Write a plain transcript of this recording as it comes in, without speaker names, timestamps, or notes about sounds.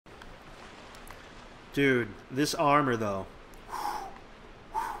Dude, this armor, though.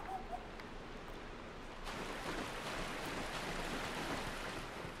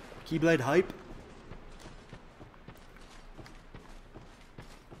 Keyblade hype.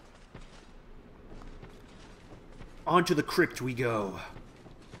 Onto the crypt we go.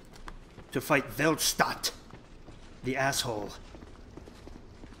 To fight Velstadt, the asshole.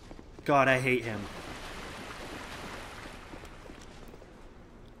 God, I hate him.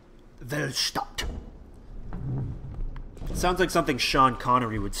 Velstadt. Sounds like something Sean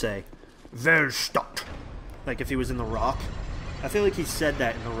Connery would say. Velstadt. Like if he was in The Rock. I feel like he said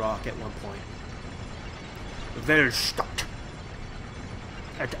that in The Rock at one point. Velstadt.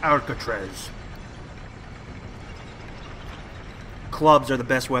 At Alcatraz. Clubs are the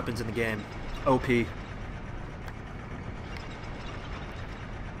best weapons in the game. OP.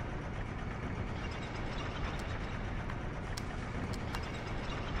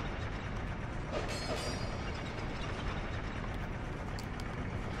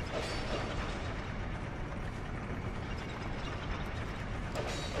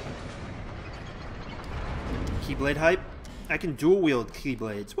 Keyblade hype? I can dual wield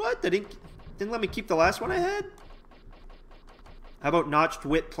keyblades. What? They didn't let me keep the last one I had? How about notched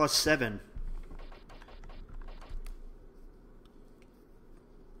wit plus 7?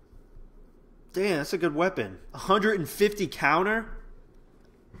 Damn, that's a good weapon. 150 counter?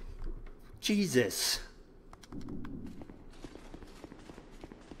 Jesus.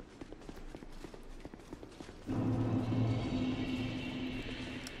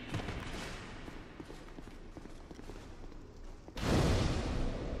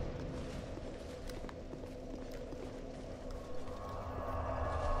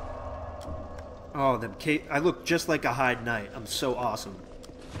 Oh, I look just like a Hyde Knight. I'm so awesome.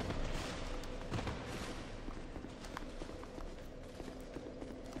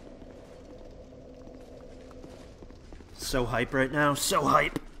 So hype right now. So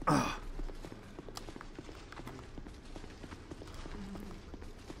hype. Ugh.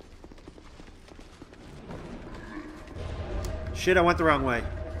 Shit, I went the wrong way.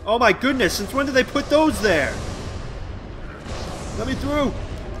 Oh my goodness, since when did they put those there? Let me through.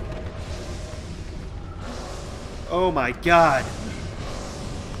 Oh my god.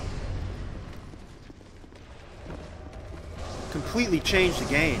 Completely changed the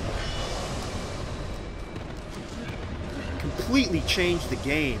game. Completely changed the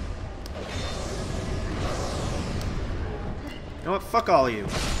game. You know what? Fuck all of you.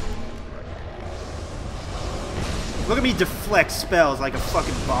 Look at me deflect spells like a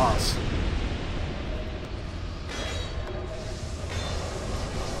fucking boss.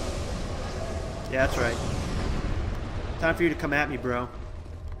 Yeah, that's right. Time for you to come at me, bro.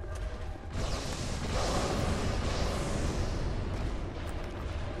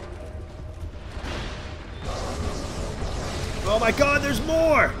 Oh my god, there's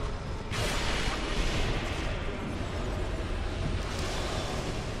more!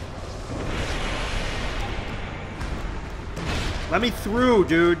 Let me through,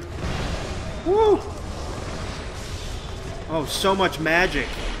 dude. Woo! Oh, so much magic.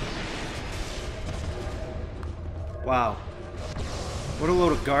 Wow. What a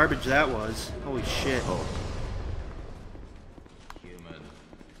load of garbage that was. Holy shit. Oh. Human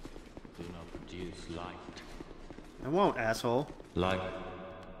do not produce light. I won't, asshole. Light.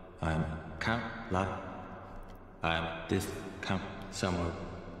 I am count light. I am this count somewhere.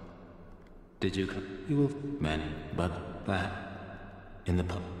 Did you come? You will many, but that in the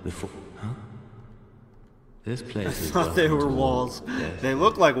pub before, huh? This place I is thought they were walls. They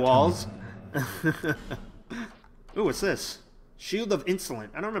look like walls. Ooh, what's this? Shield of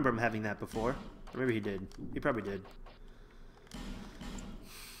Insolent. I don't remember him having that before. Or maybe he did. He probably did.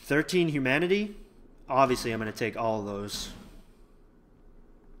 13 Humanity? Obviously, I'm going to take all of those.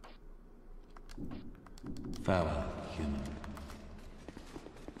 Farewell, human.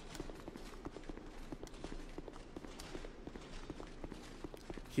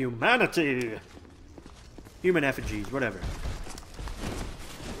 Humanity! Human effigies, whatever.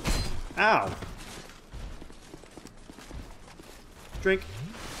 Ow! Drink.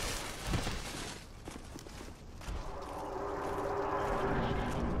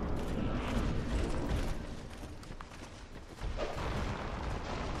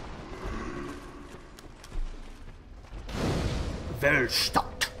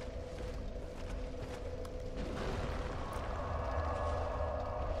 Velstadt.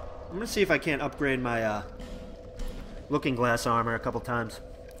 I'm gonna see if I can't upgrade my looking glass armor a couple times.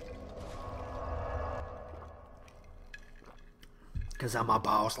 Cause I'm a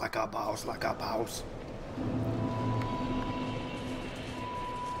boss, like a boss, like a boss.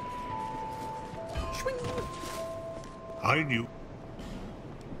 Swing. I knew.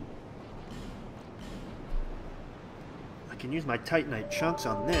 I can use my Titanite chunks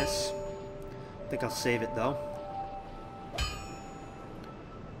on this. I think I'll save it though.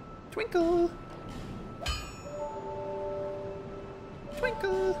 Twinkle.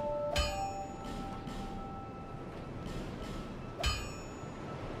 Twinkle.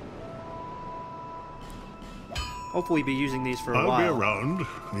 Hopefully be using these for a while. I'll be around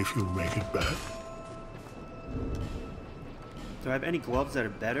if you make it back. Do I have any gloves that are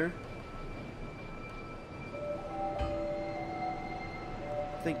better?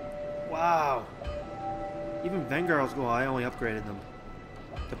 I think... Wow. Even Vengar's... Well, I only upgraded them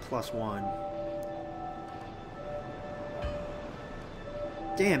to +1.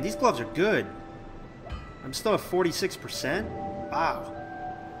 Damn, these gloves are good. I'm still at 46%? Wow.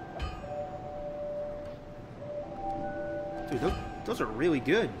 Dude, those are really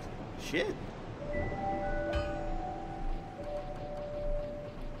good. Shit.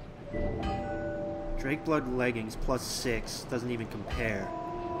 Drake Blood leggings +6 doesn't even compare.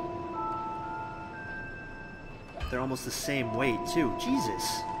 They're almost the same weight too.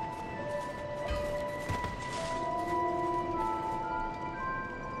 Jesus.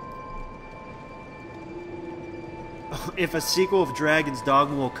 If a sequel of Dragon's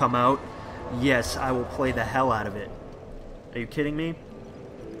Dogma will come out, yes, I will play the hell out of it. Are you kidding me?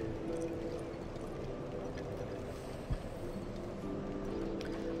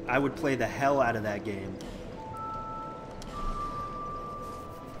 I would play the hell out of that game.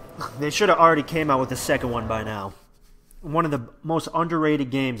 They should have already came out with the second one by now. One of the most underrated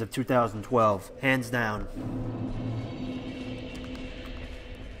games of 2012, hands down.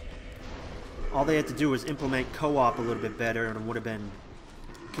 All they had to do was implement co-op a little bit better and it would have been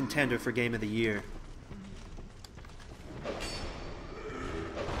contender for Game of the Year.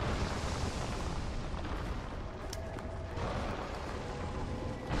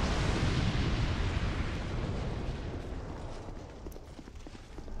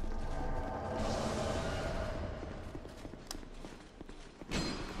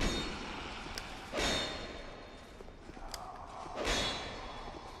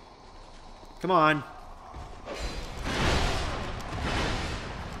 Come on.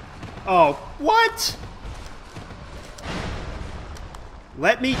 Oh, what?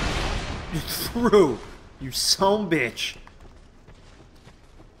 Let me through, you son of a bitch.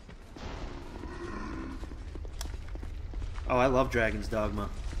 Oh, I love Dragon's Dogma.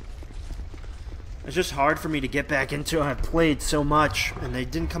 It's just hard for me to get back into. I've played so much, and they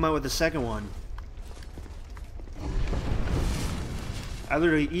didn't come out with the second one. I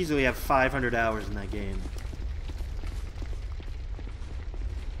literally easily have 500 hours in that game.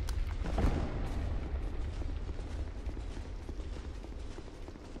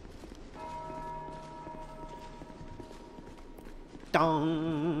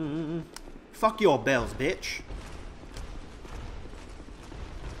 Dong! Fuck your bells, bitch.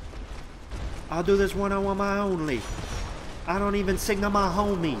 I'll do this one on my only. I don't even signal my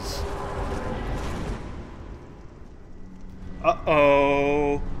homies.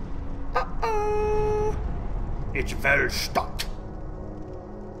 Uh-oh. Uh-oh. It's well stuck.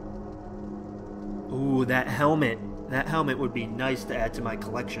 Ooh, that helmet. That helmet would be nice to add to my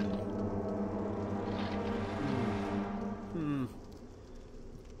collection.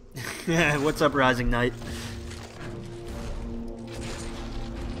 What's up, Rising Knight?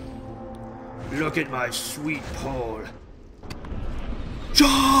 Look at my sweet pole.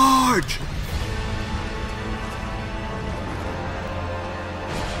 Charge!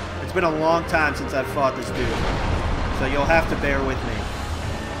 It's been a long time since I've fought this dude, so you'll have to bear with me.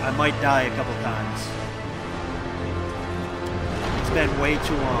 I might die a couple times. It's been way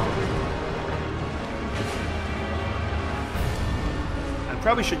too long. I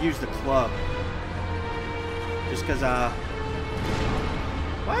probably should use the club. Just because,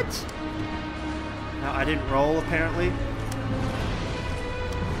 what? No, I didn't roll, apparently.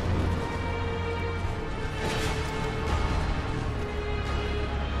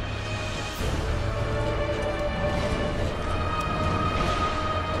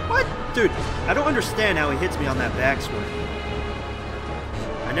 What? Dude, I don't understand how he hits me on that backswing.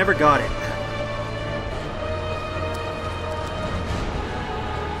 I never got it.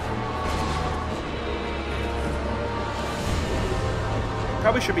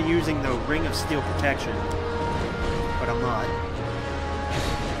 Probably should be using the Ring of Steel protection, but I'm not.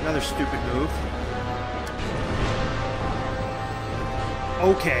 Another stupid move.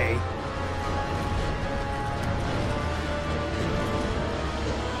 Okay.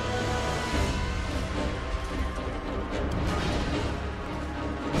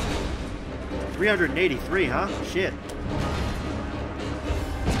 383, huh? Shit.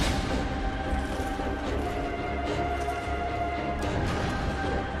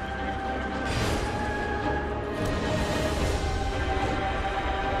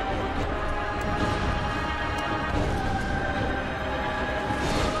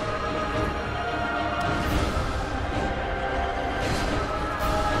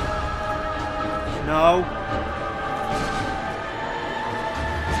 No.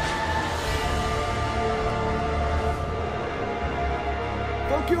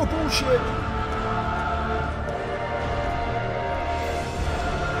 Fuck your bullshit.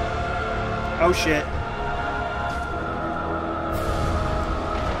 Oh shit.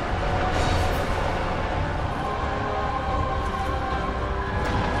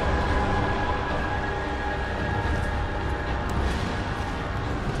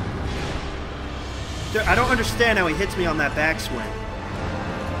 Dude, I don't understand how he hits me on that backswing.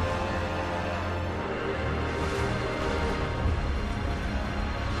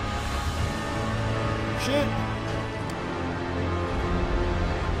 Shit.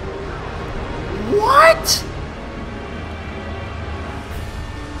 What?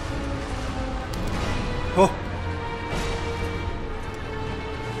 Oh.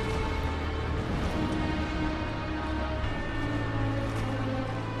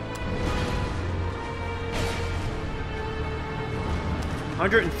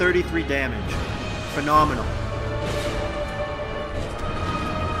 $133 damage. Phenomenal.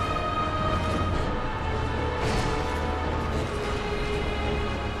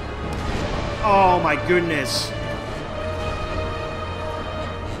 Oh my goodness.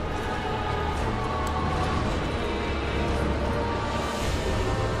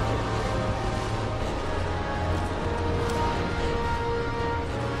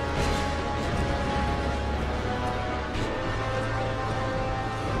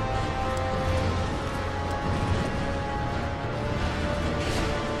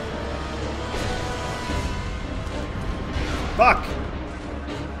 Fuck.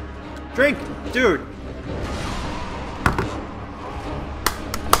 Drink, dude.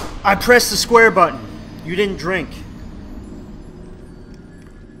 I pressed the square button. You didn't drink.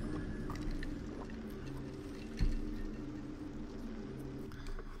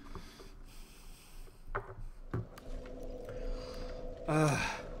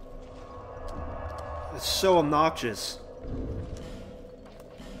 It's so obnoxious.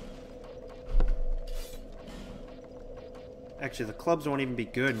 Actually, the clubs won't even be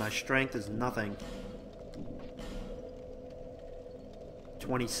good. My strength is nothing.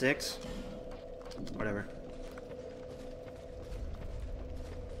 26? Whatever.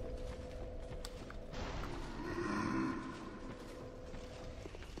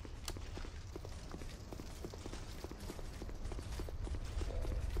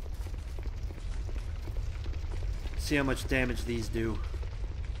 See how much damage these do.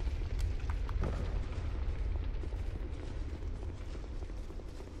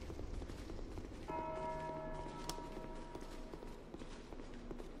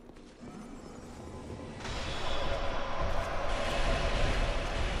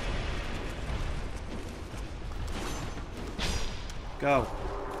 Go.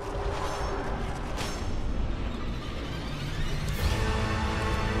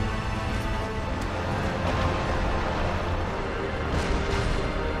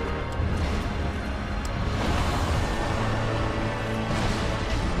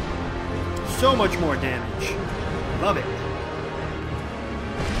 So much more damage. Love it.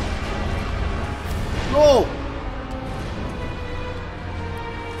 Roll!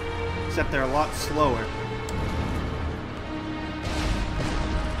 Except they're a lot slower.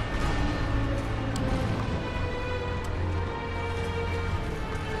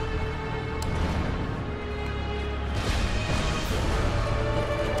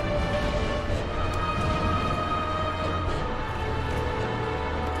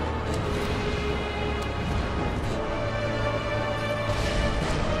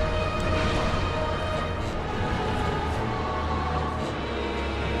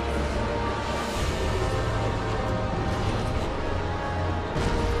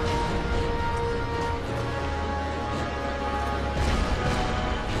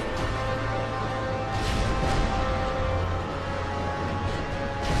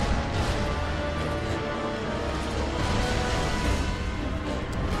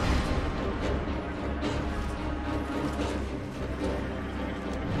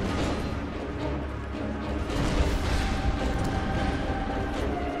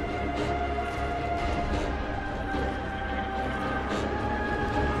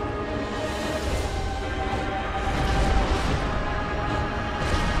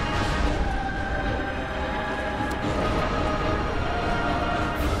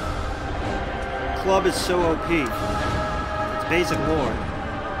 club is so OP. It's basic lore.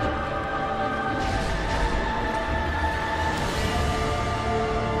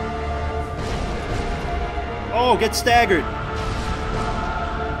 Oh, get staggered.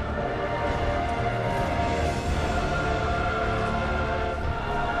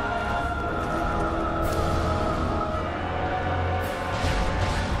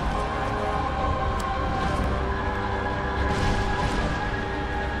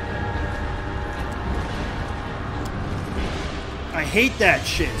 I hate that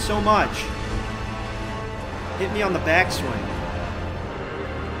shit so much. Hit me on the backswing.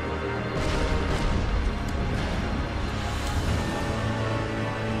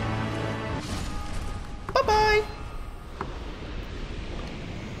 Bye-bye.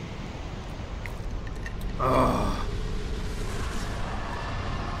 Ugh.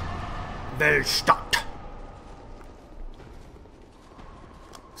 Well stopped.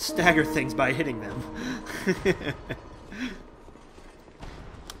 Stagger things by hitting them.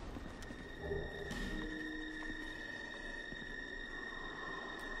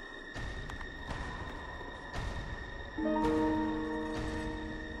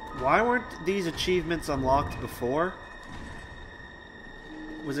 Why weren't these achievements unlocked before?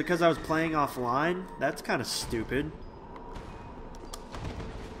 Was it because I was playing offline? That's kind of stupid.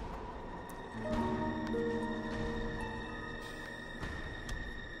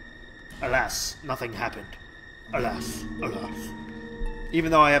 Alas, nothing happened. Alas, alas.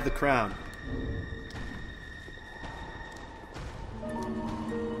 Even though I have the crown.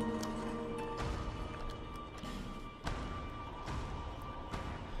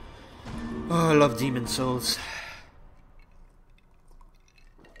 Oh, I love demon souls.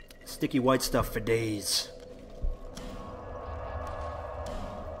 Sticky white stuff for days.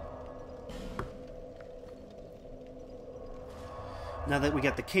 Now that we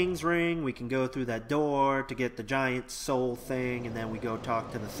got the king's ring, we can go through that door to get the giant soul thing, and then we go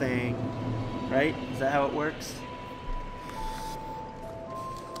talk to the thing. Right? Is that how it works?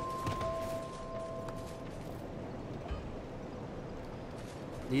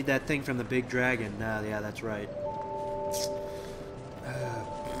 Need that thing from the big dragon. Nah, yeah, that's right.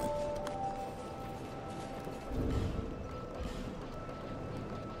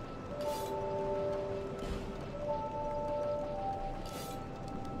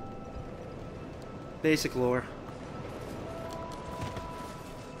 Basic lore.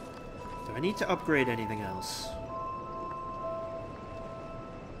 Do I need to upgrade anything else?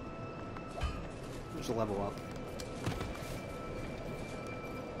 There's a level up.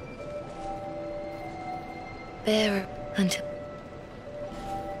 Bearer until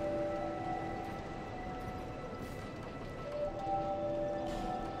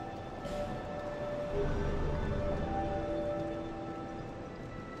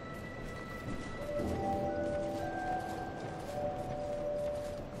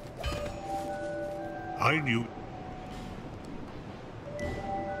I knew.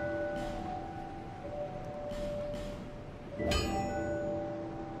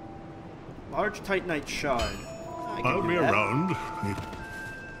 Large Titanite shard. I'll be around.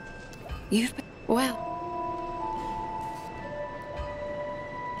 you've been well.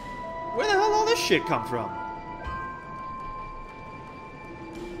 Where the hell all this shit come from?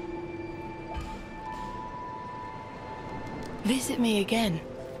 Visit me again,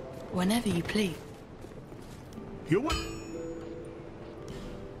 whenever you please. You what?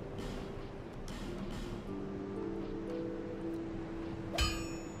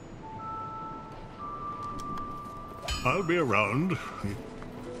 I'll be around.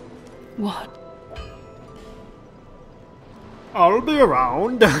 What? I'll be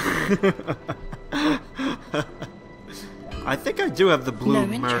around. I think I do have the blue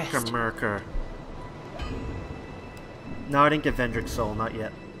No interest. Merker. No, I didn't get Vendrick's soul, not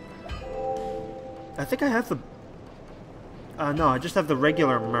yet. I think I have the... no, I just have the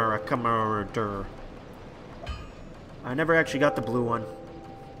regular Murder. I never actually got the blue one.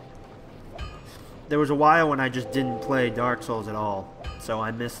 There was a while when I just didn't play Dark Souls at all, so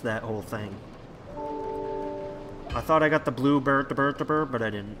I missed that whole thing. I thought I got the blue but I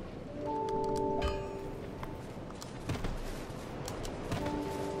didn't.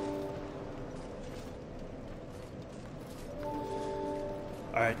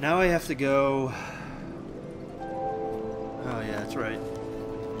 Alright, now I have to go... Oh yeah, that's right.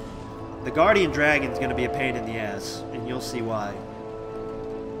 The Guardian Dragon's gonna be a pain in the ass, and you'll see why.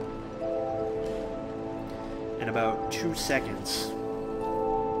 In about 2 seconds.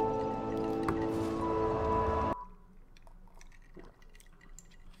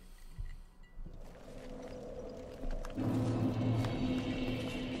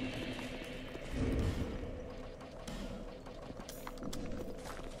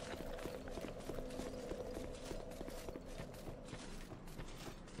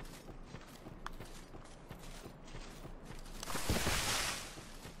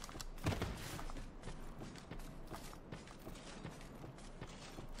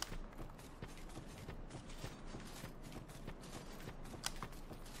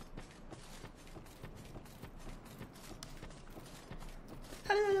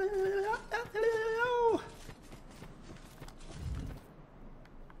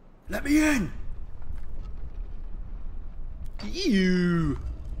 Let me in! You.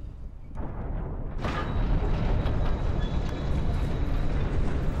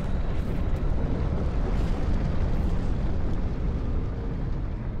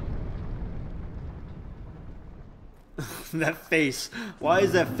 That face. Why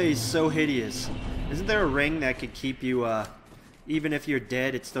is that face so hideous? Isn't there a ring that could keep you, even if you're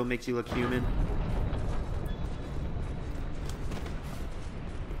dead, it still makes you look human?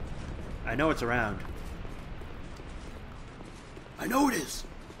 I know it's around. I know it is!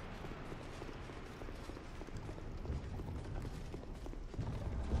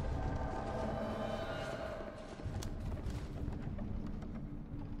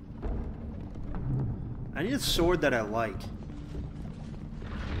 I need a sword that I like.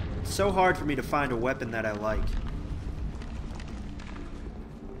 It's so hard for me to find a weapon that I like.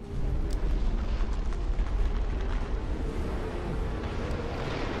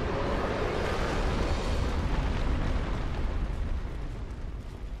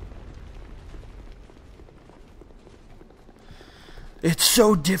 It's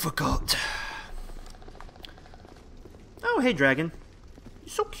so difficult. Oh, hey, dragon. You're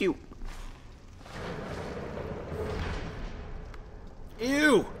so cute.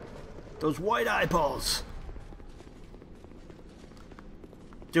 Ew! Those white eyeballs.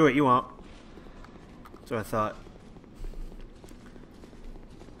 Do what you want. That's what I thought.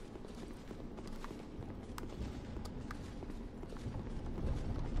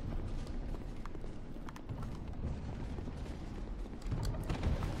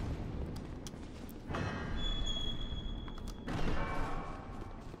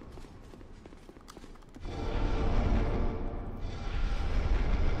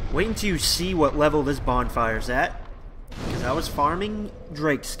 Wait until you see what level this bonfire's at. Because I was farming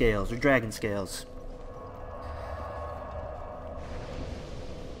drake scales, or dragon scales.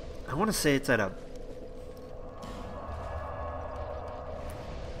 I want to say it's at a...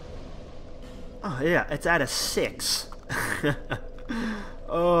 Oh yeah, it's at a 6.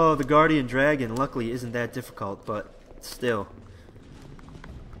 Oh, the guardian dragon luckily isn't that difficult, but still.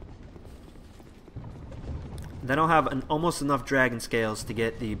 Then I'll have almost enough dragon scales to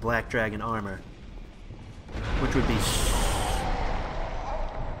get the black dragon armor. Which would be...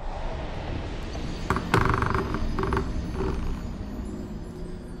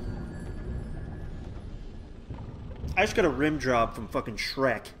 I just got a rim job from fucking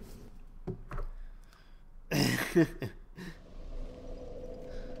Shrek.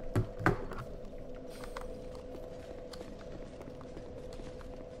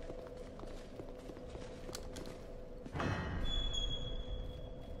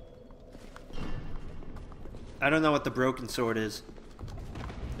 I don't know what the broken sword is.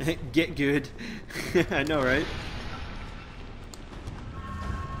 Get good. I know, right?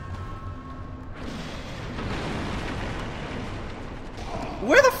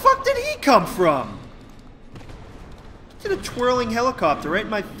 Where the fuck did he come from? Did a twirling helicopter right in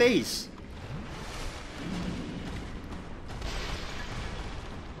my face.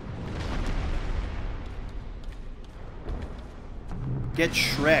 Get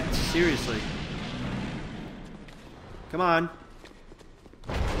Shrek'd, seriously. Come on.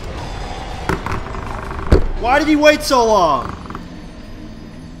 Why did he wait so long?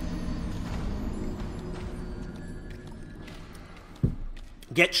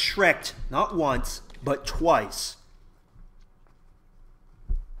 Get Shrek'd, not once, but twice.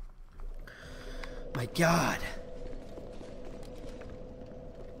 My God.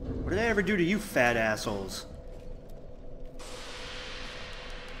 What did I ever do to you fat assholes?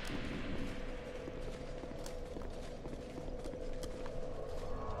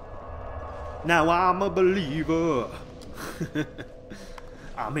 Now I'm a believer.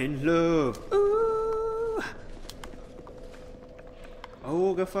 I'm in love. Ooh.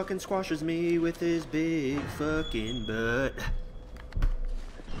 Ogre fucking squashes me with his big fucking butt.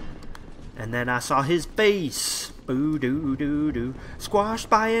 And then I saw his face. Boo doo doo doo.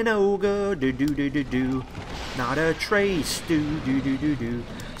 Squashed by an ogre. Doo doo doo doo doo. Not a trace. Doo doo doo doo doo.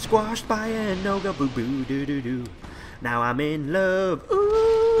 Squashed by an ogre. Boo boo doo doo doo. Now I'm in love.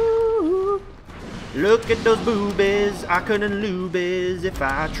 Ooh. Look at those boobies. I couldn't loobies if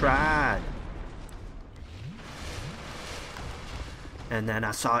I tried. And then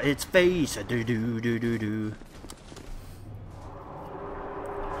I saw its face. Doo doo doo doo doo.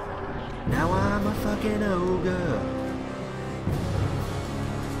 Now I'm a fucking ogre.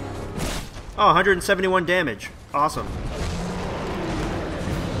 Oh, 171 damage. Awesome.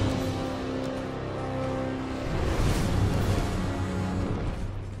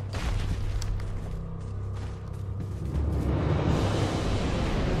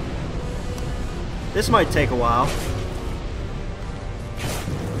 This might take a while.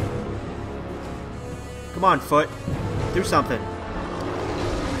 Come on, foot. Do something.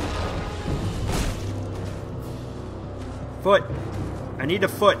 Foot. I need a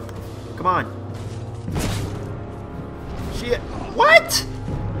foot. Come on. Shit. What?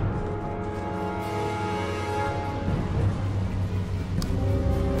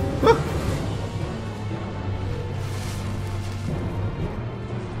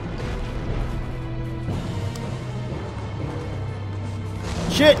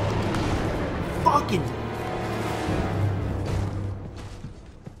 Shit! Fucking...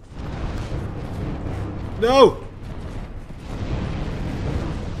 No!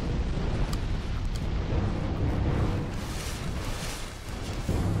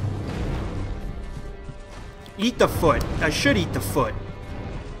 Eat the foot. I should eat the foot.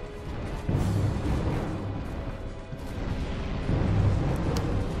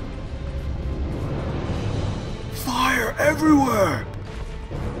 Fire everywhere!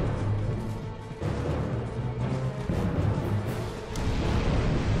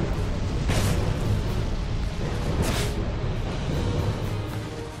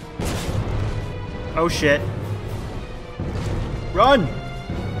 Oh shit. Run!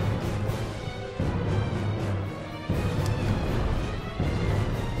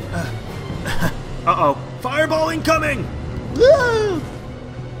 Uh-oh. Fireball incoming! Woo!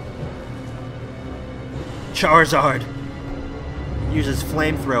 Charizard uses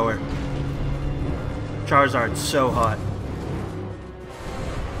flamethrower. Charizard's so hot.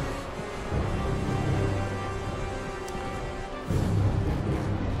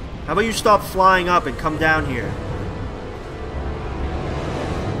 How about you stop flying up and come down here?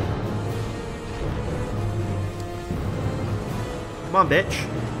 Come on, bitch.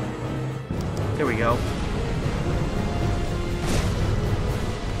 Here we go.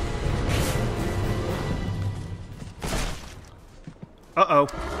 Uh-oh.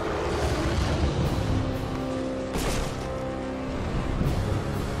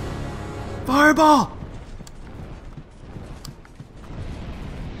 Fireball!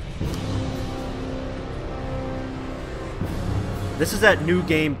 This is at New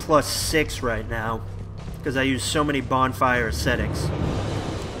Game Plus 6 right now, because I use so many bonfire aesthetics.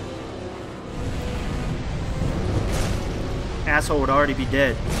 Asshole would already be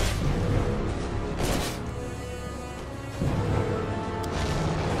dead.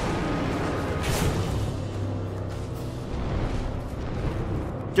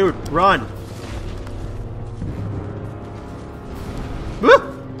 Dude, run! Woo!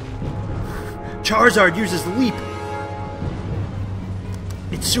 Charizard uses leap.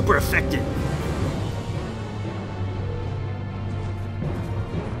 It's super effective.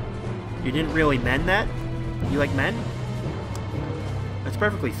 You didn't really mend that? You like men? That's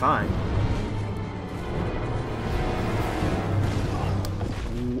perfectly fine.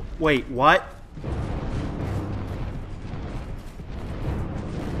 Wait, what?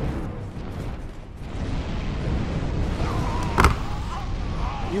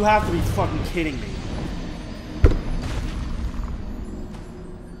 You have to be fucking kidding me.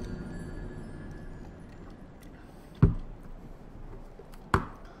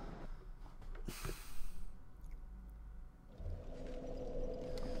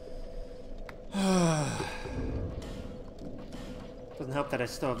 Doesn't help that I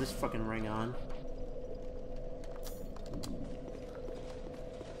still have this fucking ring on.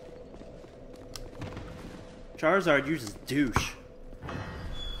 Charizard uses douche.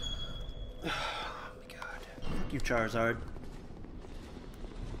 Oh my god. Fuck you, Charizard.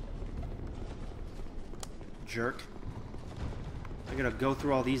 Jerk. I gotta go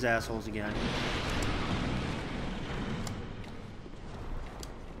through all these assholes again.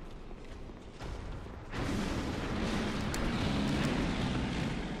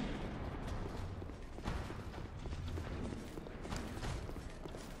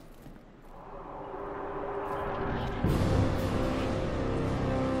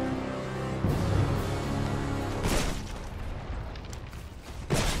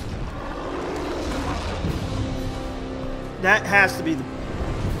 That has to be the...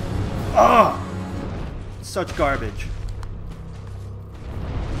 Ugh! Such garbage.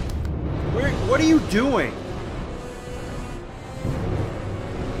 What are you doing?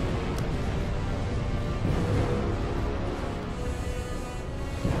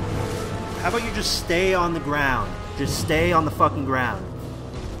 How about you just stay on the ground? Just stay on the fucking ground.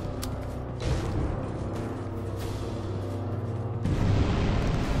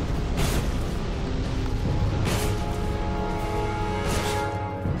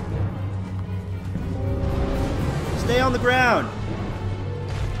 Stay on the ground.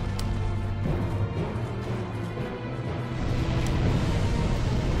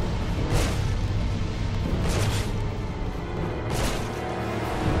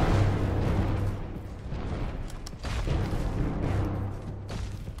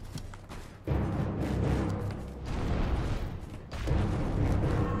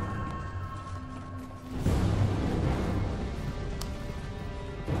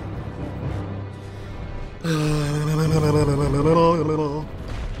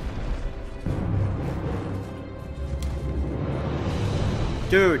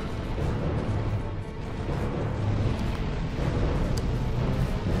 Dude.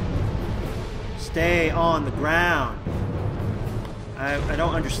 Stay on the ground. I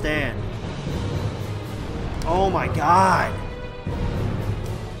don't understand. Oh my god.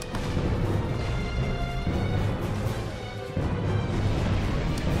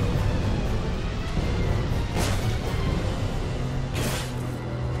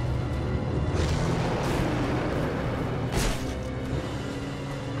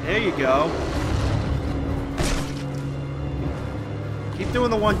 There you go. Keep doing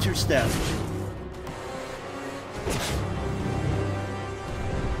the 1-2 step.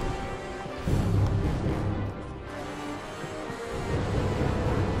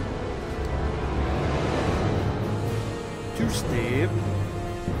 Two-step.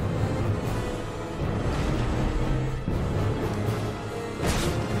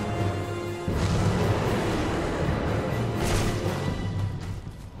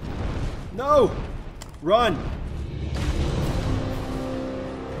 No! Run!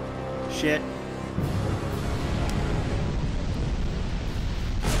 Shit.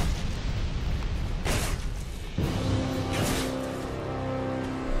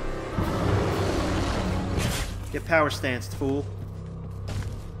 Get power stanced, fool.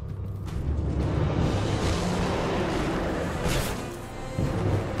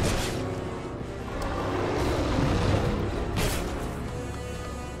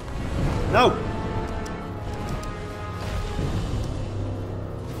 No!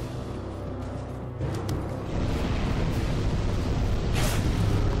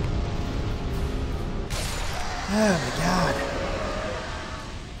 Oh my god.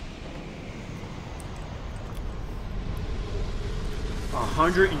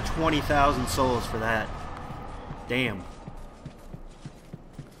 $120,000 souls for that. Damn.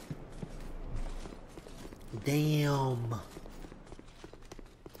 Damn.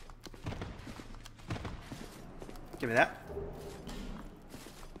 Give me that.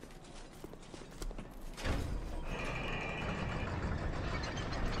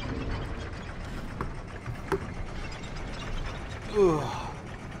 Ugh.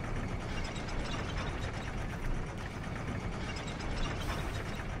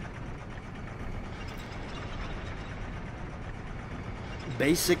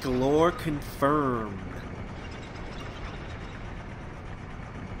 Basic lore confirmed.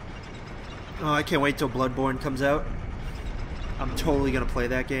 Oh, I can't wait till Bloodborne comes out. I'm totally gonna play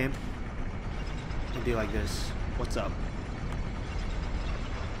that game and be like this. What's up?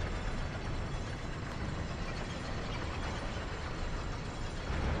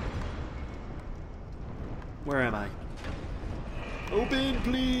 Where am I? Open,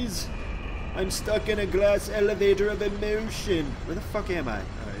 please! I'm stuck in a glass elevator of emotion. Where the fuck am I? Alright,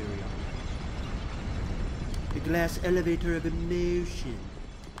 here we go. The glass elevator of emotion.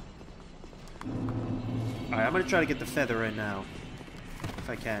 Alright, I'm gonna try to get the feather in now. If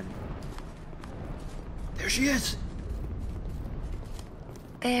I can. There she is!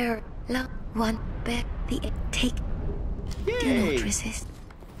 Bear, love, one, bear, the take. Yay! Do not resist.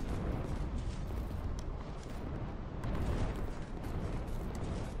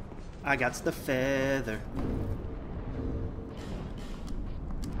 I got the feather.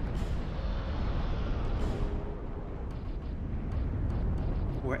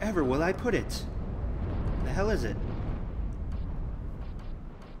 Wherever will I put it? The hell is it?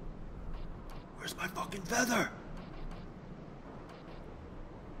 Where's my fucking feather?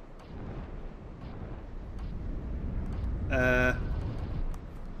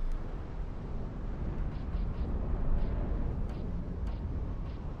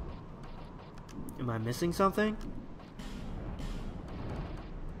 Am I missing something?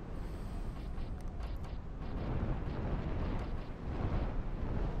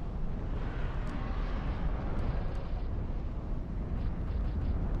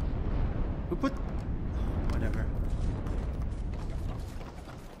 Who put... whatever.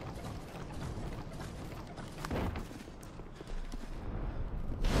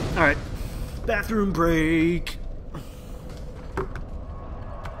 Alright. Bathroom break.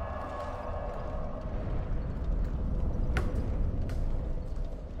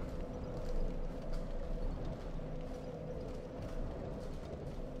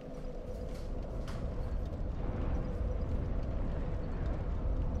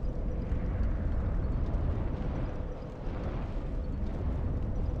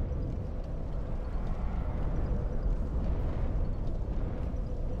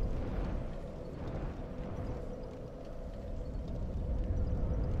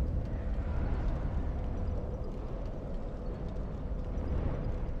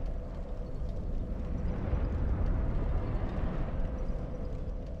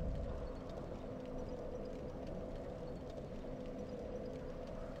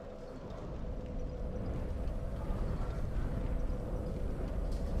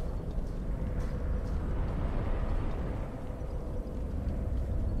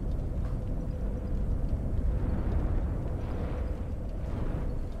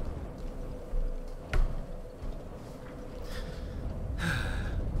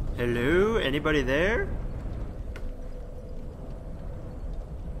 Hello? Anybody there?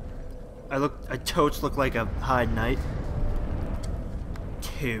 I totes look like a Hyde Knight.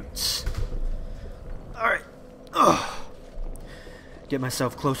 Toots. Alright. Ugh. Get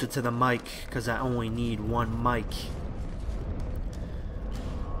myself closer to the mic, because I only need one mic.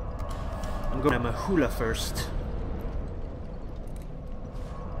 I'm going to Mahula first.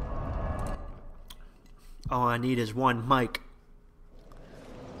 All I need is one mic.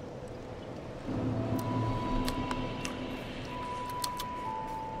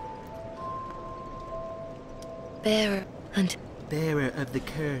 Bearer and Bearer of the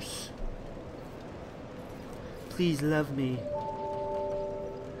curse. Please love me.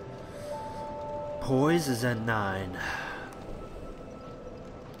 Poise is at 9.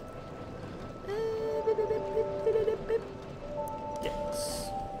 Yes.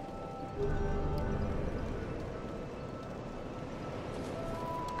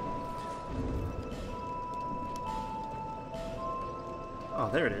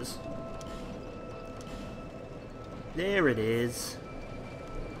 Oh, there it is. There it is.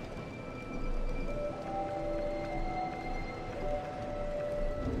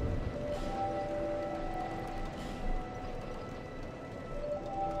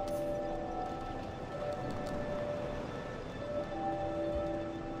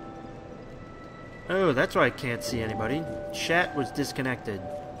 Oh, that's why I can't see anybody. Chat was disconnected.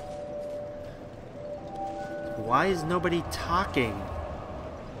 Why is nobody talking?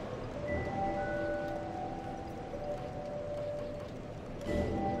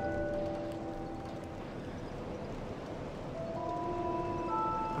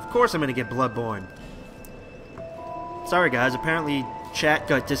 Of course I'm gonna get Bloodborne. Sorry guys, apparently chat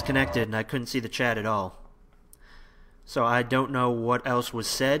got disconnected and I couldn't see the chat at all. So I don't know what else was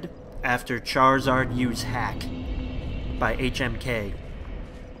said after Charizard use hack by HMK.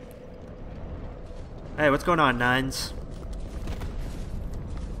 Hey, what's going on, Nines?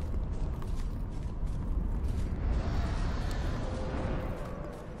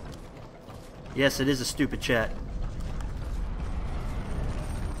 Yes, it is a stupid chat.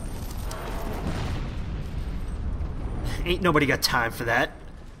 Ain't nobody got time for that.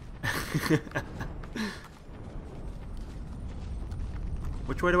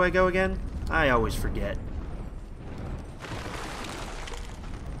 Which way do I go again? I always forget.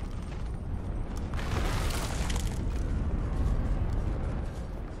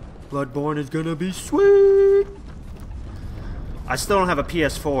 Bloodborne is gonna be sweet! I still don't have a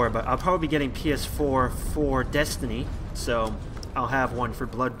PS4, but I'll probably be getting PS4 for Destiny, so I'll have one for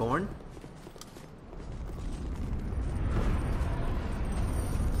Bloodborne.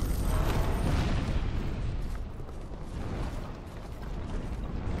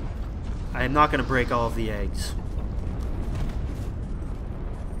 I am not going to break all of the eggs.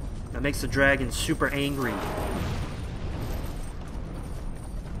 That makes the dragon super angry.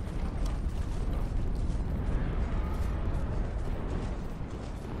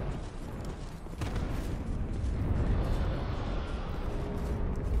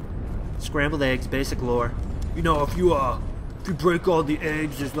 Scrambled eggs, basic lore. You know, if you break all the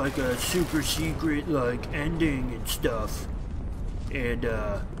eggs, there's like a super secret like ending and stuff. And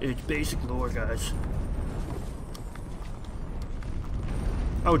it's basic lore, guys.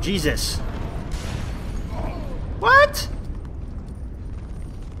 Oh, Jesus. What?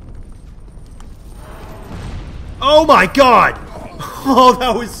 Oh my God! Oh,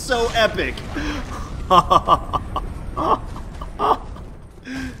 that was so epic.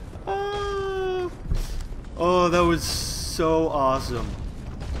 Oh, that was so awesome.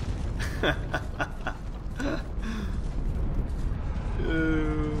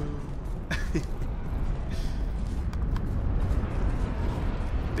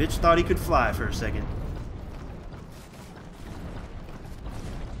 Bitch thought he could fly for a second.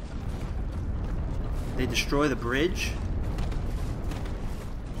 They destroy the bridge?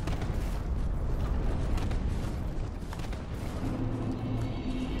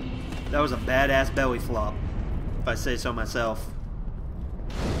 That was a badass belly flop, if I say so myself.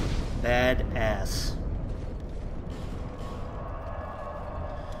 Badass.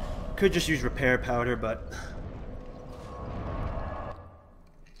 Could just use repair powder, but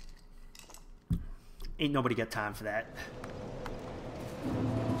ain't nobody got time for that.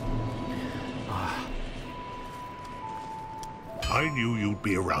 I knew you'd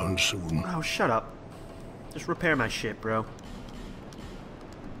be around soon. Oh, shut up. Just repair my shit, bro.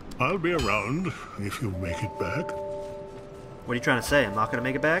 I'll be around if you make it back. What are you trying to say? I'm not gonna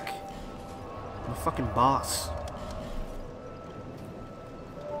make it back? I'm a fucking boss.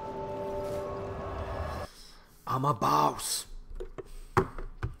 I'm a boss.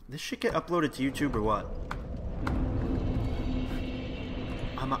 This shit get uploaded to YouTube or what?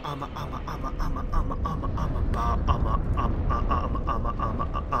 I'm a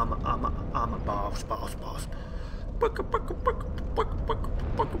boss.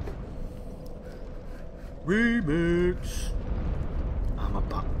 Remix. I'm a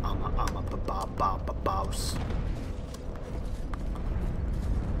boss.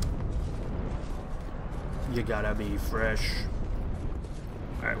 You gotta be fresh.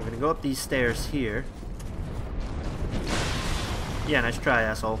 Alright, we're gonna go up these stairs here. Yeah, nice try,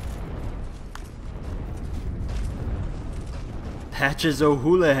 asshole. Patches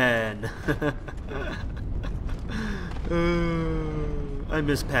O'Houlihan. I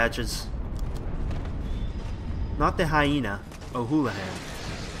miss Patches. Not the hyena, O'Houlihan.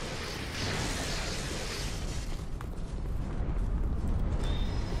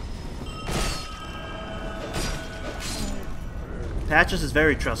 Patches is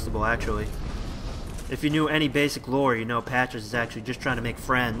very trustable, actually. If you knew any basic lore, you know Patches is actually just trying to make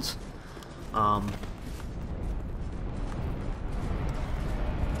friends. And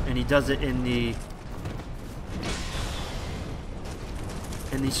he does it in the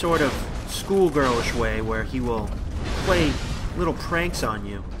sort of schoolgirlish way where he will play little pranks on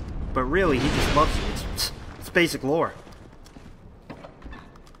you, but really he just loves you. It's basic lore.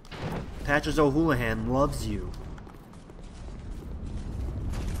 Patches O'Houlihan loves you.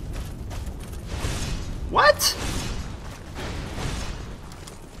 What?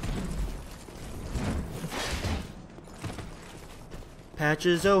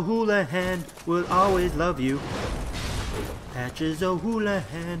 Patches O'Houlihan will always love you. Patches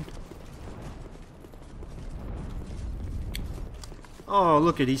O'Houlihan. Oh,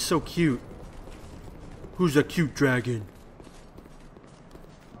 look at, he's so cute. Who's a cute dragon?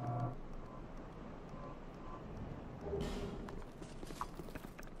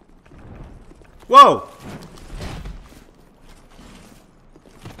 Whoa!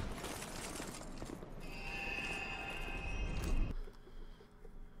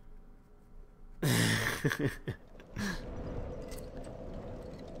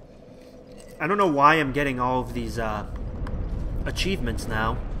 I don't know why I'm getting all of these achievements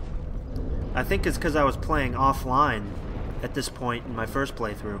now. I think it's because I was playing offline at this point in my first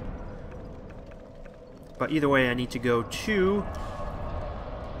playthrough. But either way, I need to go to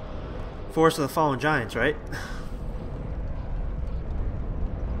Forest of the Fallen Giants, right?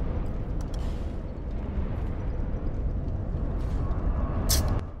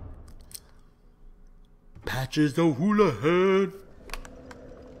 Patches O'Houlihan.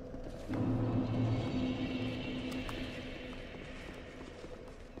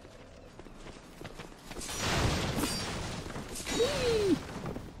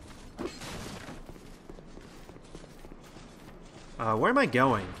 Where am I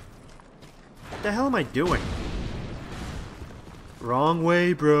going? What the hell am I doing? Wrong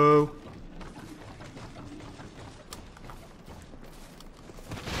way, bro.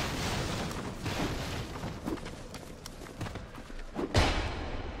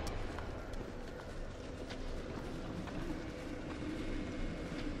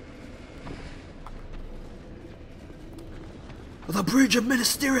 The Bridge of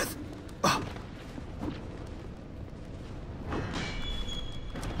Minas Tirith.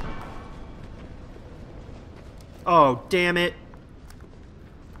 Oh, damn it.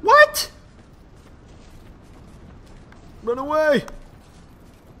 What? Run away.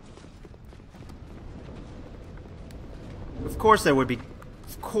 Of course there would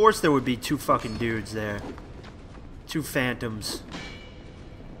be two fucking dudes there. Two phantoms.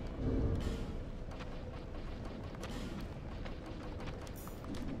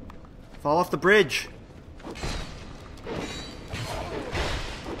 Fall off the bridge.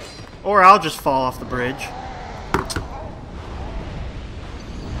 Or I'll just fall off the bridge.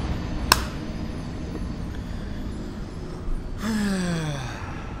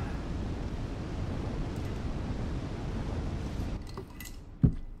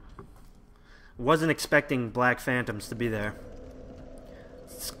 Wasn't expecting Black Phantoms to be there.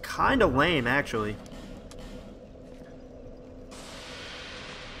 It's kind of lame, actually.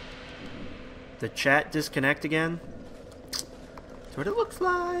 The chat disconnect again? That's what it looks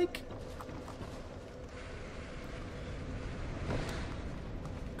like.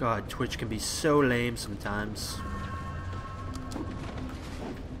 God, Twitch can be so lame sometimes.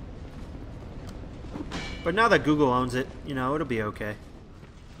 But now that Google owns it, you know, it'll be okay.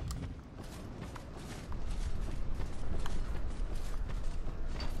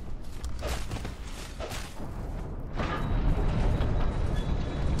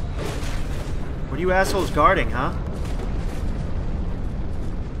 What are you assholes guarding, huh?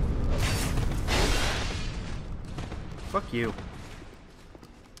 Fuck you.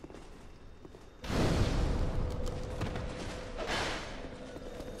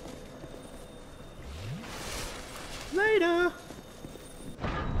 Later!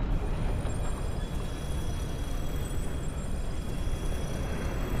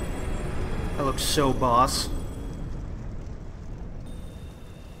 That looks so boss.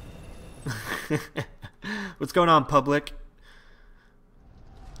 What's going on, public?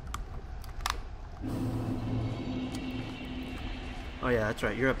 Oh yeah, that's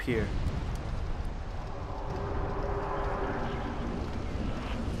right, you're up here.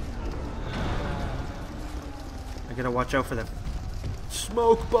 I gotta watch out for that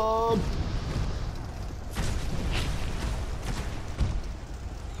smoke bomb!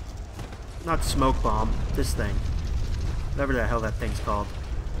 Not smoke bomb, this thing. Whatever the hell that thing's called.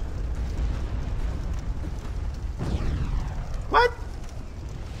 What?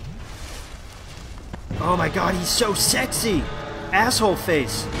 Oh my god, he's so sexy! Asshole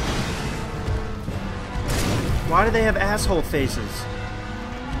face! Why do they have asshole faces?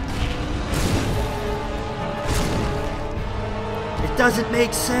 It doesn't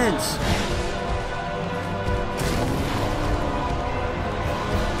make sense!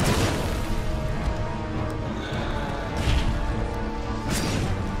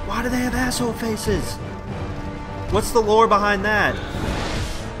 Why do they have asshole faces? What's the lore behind that?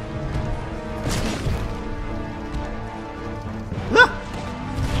 Ah!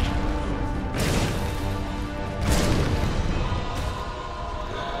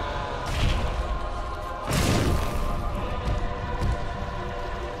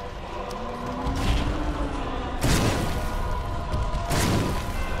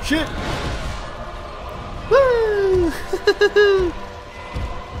 Shit! Woo!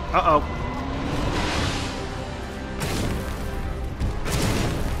 Uh-oh.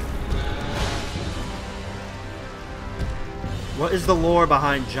 What is the lore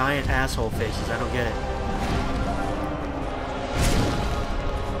behind giant asshole faces? I don't get it.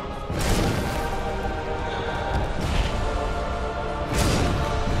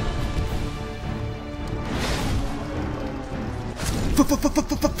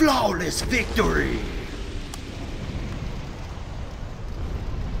 Flawless victory!